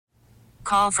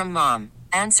Call from mom.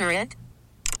 Answer it.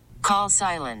 Call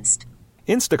silenced.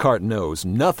 Instacart knows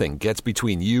nothing gets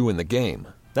between you and the game.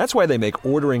 That's why they make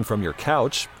ordering from your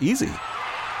couch easy.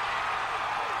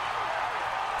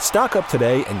 Stock up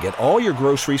today and get all your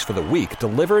groceries for the week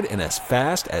delivered in as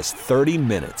fast as 30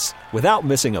 minutes without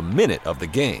missing a minute of the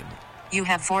game. You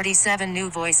have 47 new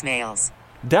voicemails.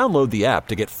 Download the app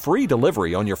to get free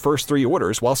delivery on your first 3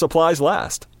 orders while supplies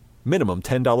last. Minimum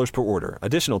 $10 per order.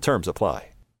 Additional terms apply.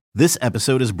 This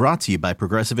episode is brought to you by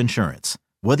Progressive Insurance.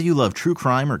 Whether you love true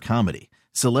crime or comedy,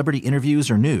 celebrity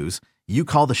interviews or news, you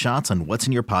call the shots on what's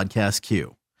in your podcast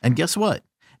queue. And guess what?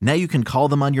 Now you can call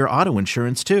them on your auto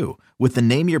insurance too with the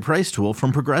Name Your Price tool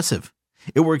from Progressive.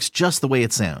 It works just the way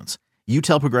it sounds. You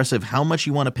tell Progressive how much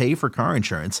you want to pay for car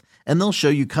insurance, and they'll show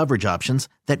you coverage options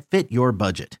that fit your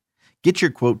budget. Get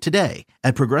your quote today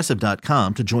at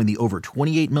Progressive.com to join the over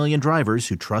 28 million drivers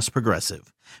who trust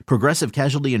Progressive. Progressive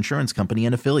Casualty Insurance Company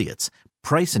and Affiliates.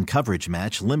 Price and coverage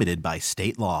match limited by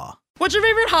state law. What's your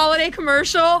favorite holiday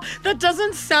commercial? That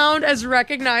doesn't sound as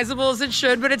recognizable as it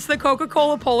should, but it's the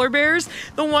Coca-Cola polar bears.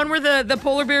 The one where the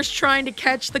polar bear's trying to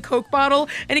catch the Coke bottle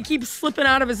and it keeps slipping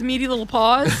out of his meaty little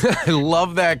paws. I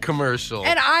love that commercial.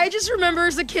 And I just remember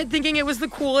as a kid thinking it was the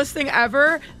coolest thing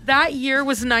ever. That year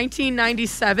was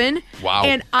 1997. Wow.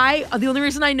 And the only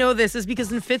reason I know this is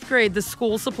because in 5th grade, the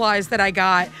school supplies that I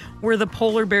got were the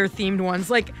polar bear themed ones.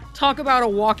 Like, talk about a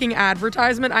walking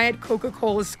advertisement. I had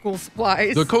Coca-Cola school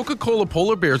supplies. The Coca-Cola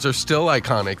polar bears are still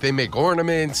iconic. They make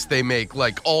ornaments. They make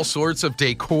like all sorts of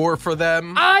decor for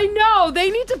them. I know. They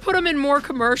need to put them in more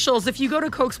commercials. If you go to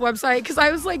Coke's website, because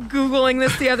I was like Googling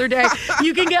this the other day,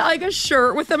 you can get like a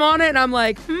shirt with them on it. And I'm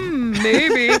like,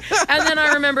 maybe. And then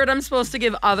I remembered I'm supposed to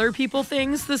give other people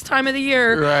things this time of the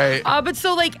year. Right. But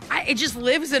so like, it just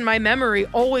lives in my memory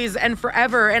always and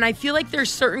forever. And I feel like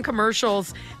there's certain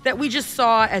commercials that we just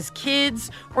saw as kids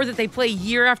or that they play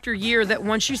year after year that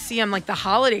once you see them, like the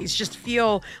holidays just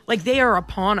feel like they are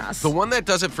upon us. The one that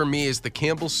does it for me is the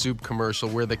Campbell's soup commercial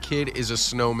where the kid is a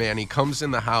snowman. He comes in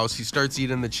the house, he starts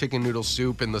eating the chicken noodle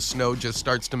soup, and the snow just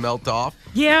starts to melt off.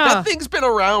 Yeah. That thing's been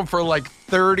around for like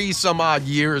 30 some odd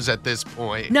years at this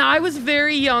point. Now, I was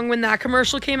very young when that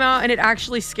commercial came out, and it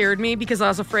actually scared me because I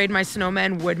was afraid my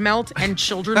snowmen would melt and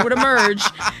children would emerge.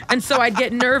 And so I'd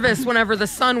get nervous whenever the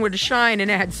sun would shine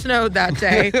and it had snowed that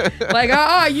day. Like,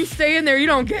 you stay in there, you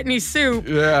don't get any soup.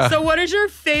 Yeah. So what is your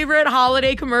favorite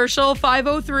holiday commercial?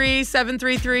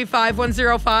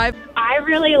 503-733-5105. I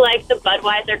really like the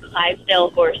Budweiser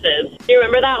Clydesdale horses. Do you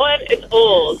remember that one? It's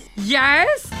old.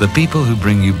 Yes? The people who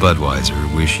bring you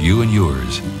Budweiser wish you and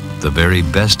yours the very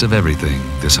best of everything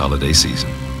this holiday season.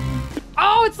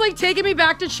 Oh, it's like taking me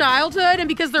back to childhood, and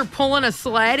because they're pulling a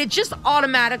sled, it just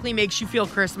automatically makes you feel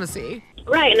Christmassy.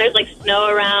 Right, and there's like snow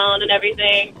around and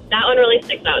everything. That one really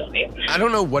sticks out to me. I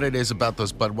don't know what it is about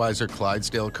those Budweiser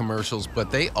Clydesdale commercials,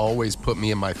 but they always put me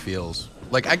in my feels.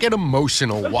 Like, I get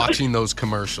emotional watching those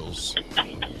commercials.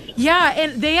 Yeah,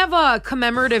 and they have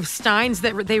commemorative steins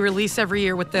that they release every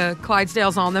year with the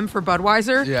Clydesdales on them for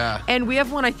Budweiser. Yeah. And we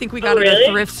have one I think we got at a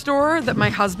thrift store that my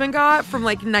husband got from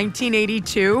like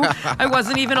 1982. I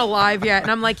wasn't even alive yet.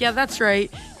 And I'm like, yeah, that's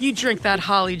right. You drink that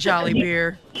Holly Jolly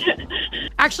beer.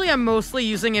 Actually, I'm mostly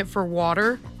using it for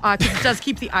water because it does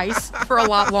keep the ice for a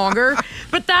lot longer.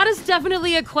 But that is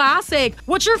definitely a classic.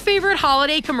 What's your favorite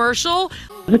holiday commercial?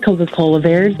 The Coca-Cola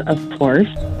Bears, of course.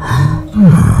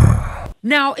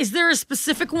 Now, is there a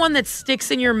specific one that sticks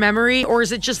in your memory, or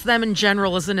is it just them in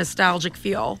general as a nostalgic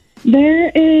feel? There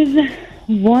is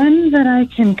one that I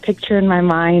can picture in my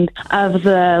mind of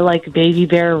the baby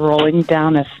bear rolling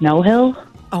down a snow hill.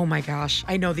 Oh my gosh,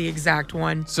 I know the exact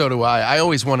one. So do I. I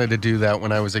always wanted to do that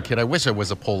when I was a kid. I wish I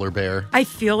was a polar bear. I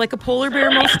feel like a polar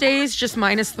bear most days, just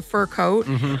minus the fur coat.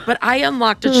 Mm-hmm. But I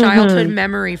unlocked a childhood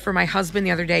memory for my husband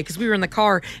the other day because we were in the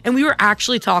car and we were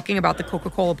actually talking about the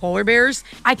Coca-Cola polar bears.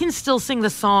 I can still sing the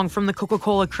song from the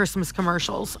Coca-Cola Christmas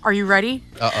commercials. Are you ready?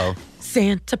 Uh-oh.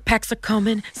 Santa packs are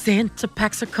coming, Santa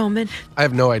packs are coming. I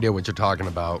have no idea what you're talking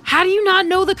about. How do you not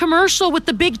know the commercial with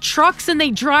the big trucks and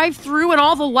they drive through and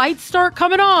all the lights start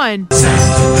coming on?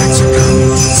 Santa packs are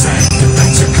coming, Santa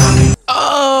packs are coming.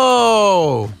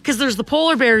 Oh! Because there's the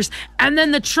polar bears and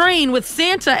then the train with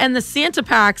Santa and the Santa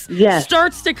packs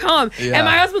starts to come. Yeah. And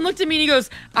my husband looked at me and he goes,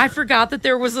 I forgot that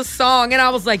there was a song. And I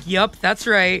was like, yup, that's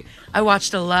right. I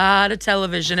watched a lot of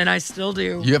television and I still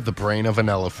do. You have the brain of an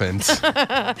elephant.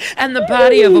 And the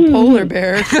body of a polar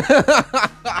bear.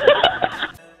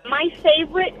 My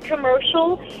favorite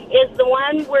commercial is the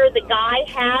one where the guy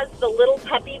has the little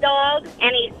puppy dog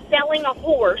and he's selling a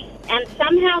horse and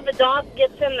somehow the dog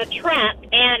gets in the trap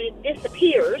and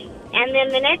disappears. And then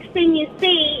the next thing you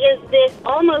see is this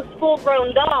almost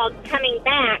full-grown dog coming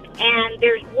back, and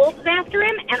there's wolves after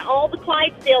him, and all the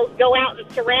Clydesdales go out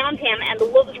and surround him, and the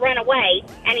wolves run away,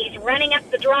 and he's running up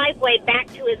the driveway back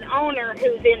to his owner,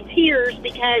 who's in tears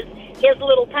because his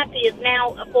little puppy is now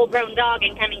a full-grown dog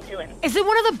and coming to him. Is it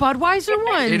one of the Budweiser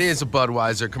ones? It is a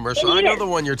Budweiser commercial. I know the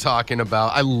one you're talking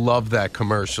about. I love that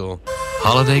commercial.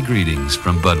 Holiday greetings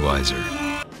from Budweiser.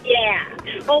 Yeah.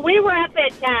 Well, we were up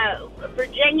at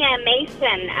Virginia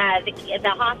Mason,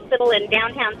 the hospital in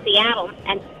downtown Seattle,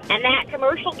 and that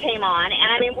commercial came on,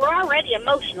 and I mean, we're already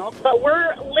emotional, but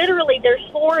we're literally, there's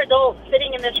 4 adults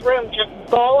sitting in this room just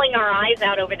bawling our eyes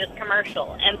out over this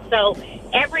commercial. And so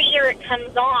every year it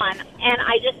comes on, and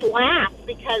I just laugh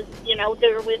because, you know,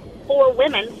 there was 4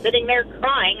 women sitting there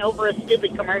crying over a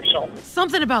stupid commercial.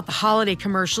 Something about the holiday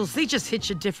commercials, they just hit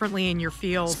you differently in your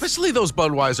feels. Especially those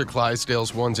Budweiser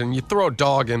Clydesdales ones, and you throw a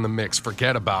dog in the mix,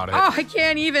 forget about it. Oh, I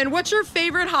can't even. What's your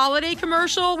favorite holiday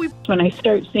commercial? When I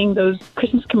start seeing those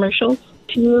Christmas commercials,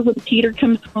 too, when Peter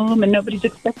comes home and nobody's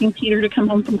expecting Peter to come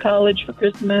home from college for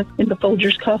Christmas in the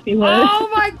Folgers coffee was.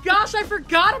 Oh my gosh, I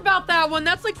forgot about that one.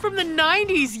 That's like from the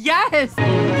 90s. Yes.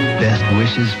 Best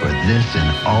wishes for this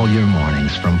and all your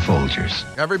mornings from Folgers.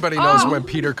 Everybody knows when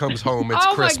Peter comes home, it's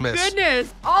Christmas. Oh my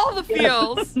goodness. All the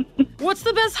feels. What's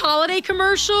the best holiday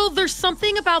commercial? There's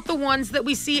something about the ones that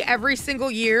we see every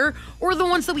single year or the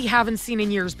ones that we haven't seen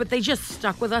in years, but they just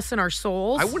stuck with us in our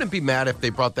souls. I wouldn't be mad if they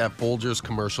brought that Folgers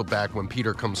commercial back when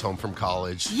Peter comes home from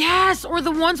college. Yes, or the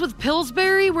ones with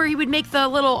Pillsbury where he would make the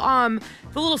little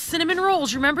cinnamon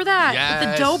rolls. Remember that? Yes.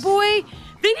 With the Doughboy?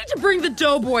 They need to bring the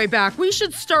Doughboy back. We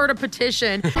should start a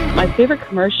petition. My favorite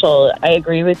commercial, I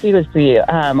agree with you, is the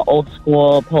old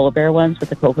school Polar Bear ones with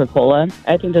the Coca-Cola.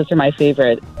 I think those are my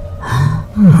favorite.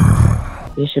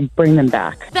 They should bring them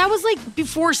back. That was like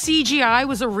before CGI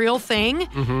was a real thing,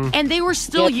 and they were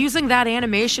still using that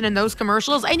animation in those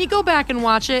commercials. And you go back and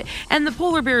watch it, and the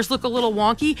polar bears look a little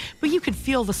wonky, but you could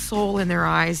feel the soul in their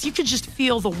eyes. You could just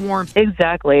feel the warmth.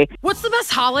 Exactly. What's the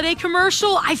best holiday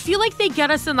commercial? I feel like they get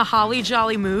us in the holly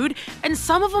jolly mood, and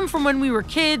some of them from when we were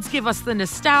kids give us the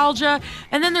nostalgia,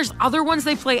 and then there's other ones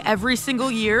they play every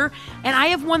single year, and I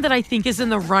have one that I think is in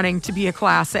the running to be a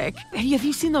classic. Have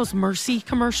you seen those Mercy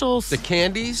commercials? The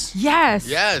candies? Yes.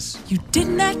 Yes. You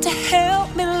didn't have to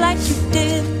help me like you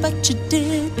did, but you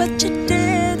did,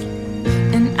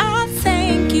 and I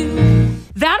thank you.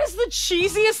 That is the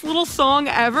cheesiest little song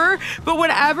ever, but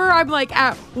whenever I'm like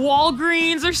at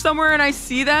Walgreens or somewhere and I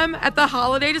see them at the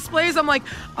holiday displays, I'm like,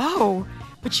 oh,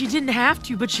 but you didn't have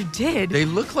to, but you did. They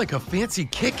look like a fancy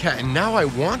Kit Kat, and now I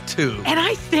want to. And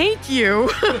I thank you.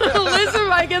 Listen,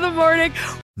 Mike in the morning.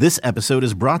 This episode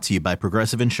is brought to you by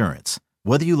Progressive Insurance.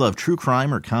 Whether you love true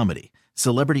crime or comedy,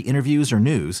 celebrity interviews or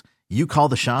news, you call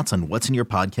the shots on what's in your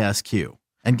podcast queue.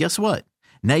 And guess what?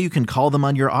 Now you can call them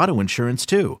on your auto insurance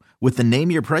too with the Name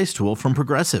Your Price tool from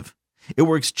Progressive. It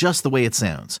works just the way it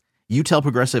sounds. You tell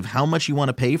Progressive how much you want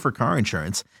to pay for car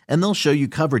insurance, and they'll show you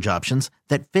coverage options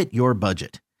that fit your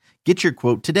budget. Get your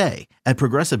quote today at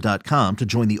Progressive.com to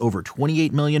join the over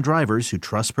 28 million drivers who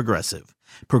trust Progressive.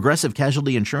 Progressive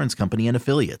Casualty Insurance Company and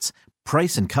Affiliates.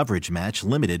 Price and coverage match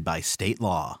limited by state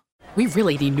law. We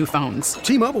really need new phones.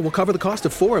 T-Mobile will cover the cost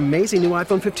of 4 amazing new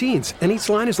iPhone 15s, and each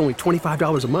line is only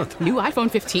 $25 a month. New iPhone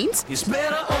 15s? It's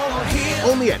better over here.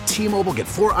 Only at T-Mobile, get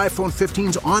 4 iPhone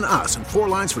 15s on us and 4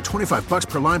 lines for $25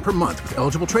 per line per month with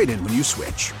eligible trade-in when you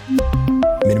switch.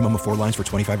 Minimum of 4 lines for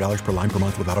 $25 per line per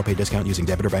month with autopay discount using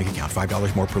debit or bank account.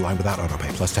 $5 more per line without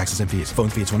autopay, plus taxes and fees. Phone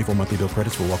fee at 24 monthly bill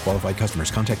credits for well-qualified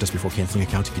customers. Contact us before canceling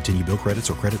account to continue bill credits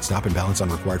or credit stop and balance on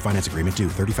required finance agreement due.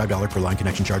 $35 per line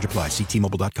connection charge applies. See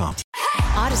T-Mobile.com.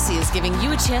 Odyssey is giving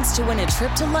you a chance to win a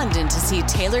trip to London to see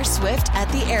Taylor Swift at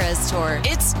the Eras Tour.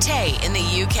 It's Tay in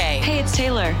the UK. Hey, it's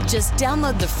Taylor. Just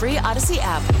download the free Odyssey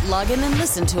app, log in and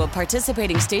listen to a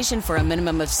participating station for a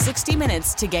minimum of 60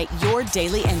 minutes to get your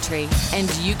daily entry. And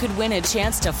you could win a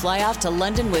chance to fly off to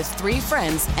London with 3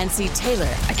 friends and see Taylor.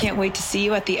 I can't wait to see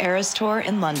you at the Eras Tour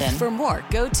in London. For more,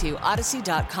 go to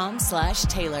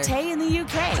odyssey.com/Taylor. Tay in the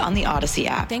UK. It's on the Odyssey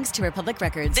app. Thanks to Republic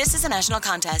Records. This is a national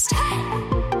contest.